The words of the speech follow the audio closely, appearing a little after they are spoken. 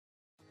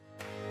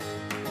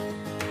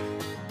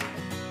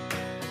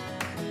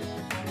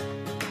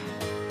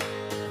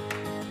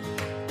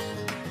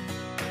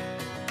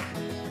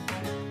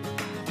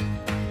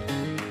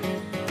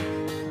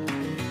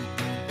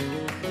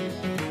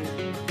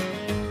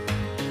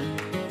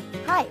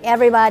Hi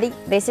everybody,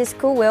 this is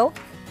KooWheel.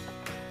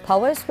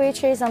 Power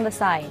switch is on the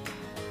side.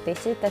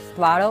 This is the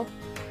throttle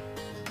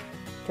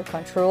to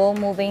control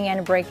moving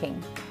and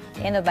braking.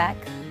 In the back,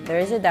 there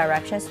is a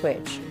direction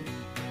switch.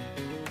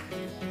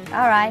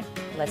 Alright,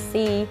 let's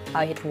see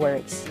how it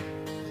works.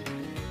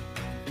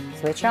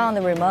 Switch on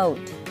the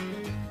remote.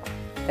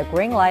 The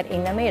green light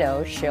in the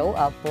middle shows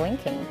up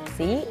blinking.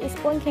 See, it's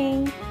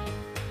blinking.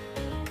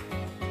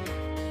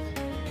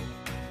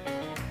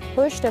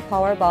 Push the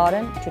power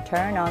button to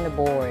turn on the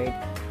board.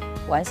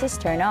 Once it's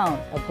turned on,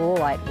 a blue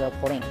light will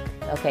blink.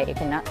 Okay, you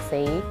cannot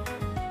see.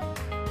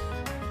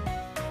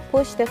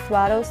 Push the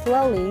throttle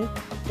slowly.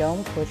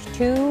 Don't push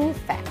too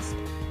fast.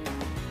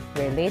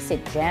 Release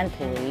it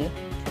gently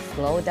to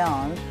slow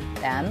down,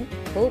 then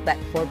pull back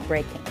for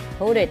braking.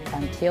 Hold it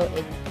until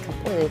it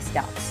completely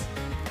stops.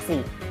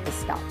 See, it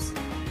stops.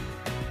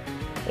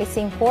 It's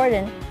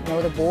important to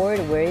know the board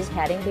where it's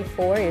heading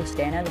before you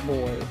stand on the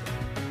board.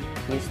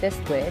 Use the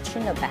switch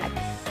in the back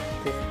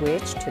to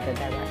switch to the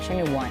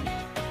direction you want.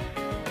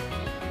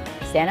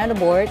 Stand on the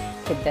board,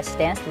 keep the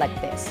stance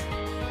like this.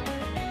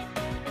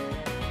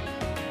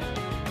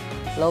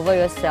 Lower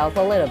yourself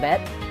a little bit.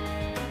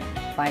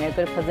 Find a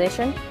good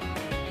position.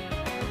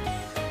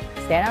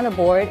 Stand on the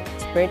board,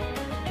 spread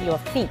your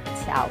feet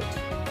out.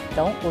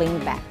 Don't lean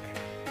back.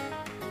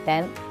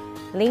 Then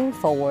lean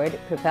forward,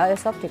 prepare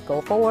yourself to go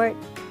forward.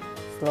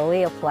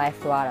 Slowly apply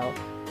throttle.